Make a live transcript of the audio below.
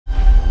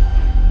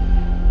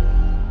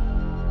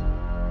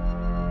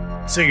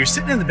So you're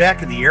sitting in the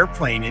back of the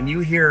airplane and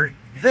you hear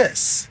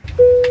this.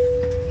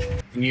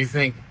 And you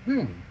think,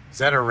 is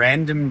that a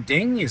random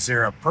ding? Is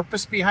there a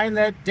purpose behind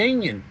that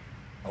ding? And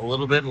a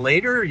little bit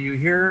later, you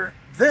hear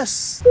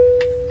this.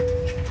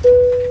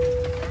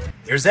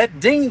 There's that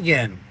ding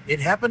again.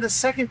 It happened a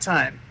second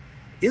time.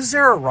 Is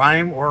there a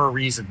rhyme or a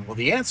reason? Well,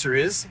 the answer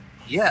is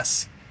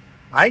yes.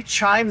 I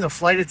chime the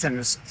flight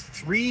attendants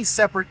 3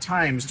 separate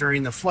times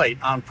during the flight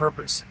on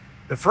purpose.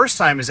 The first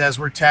time is as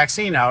we're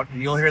taxiing out,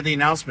 and you'll hear the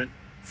announcement,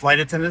 flight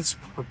attendants,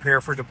 prepare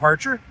for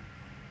departure.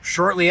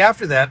 Shortly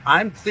after that,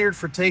 I'm cleared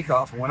for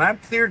takeoff. When I'm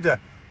cleared to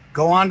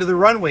go onto the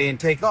runway and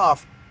take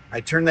off,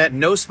 I turn that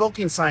no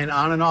smoking sign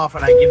on and off,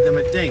 and I give them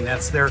a ding.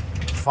 That's their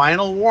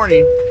final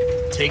warning.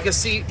 Take a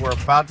seat. We're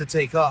about to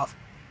take off.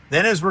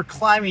 Then as we're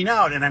climbing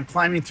out, and I'm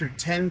climbing through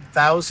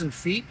 10,000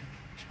 feet,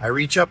 I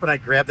reach up and I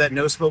grab that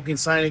no smoking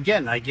sign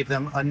again. I give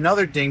them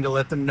another ding to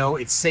let them know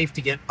it's safe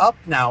to get up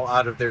now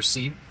out of their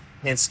seat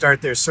and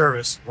start their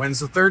service. When's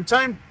the third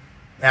time?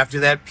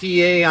 After that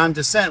PA on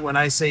descent, when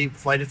I say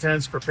flight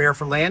attendants prepare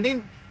for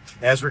landing,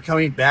 as we're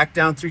coming back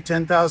down through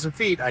 10,000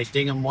 feet, I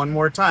ding them one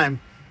more time.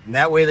 And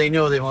that way they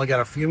know they've only got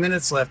a few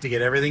minutes left to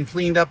get everything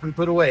cleaned up and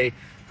put away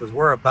because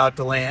we're about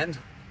to land.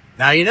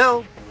 Now you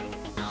know.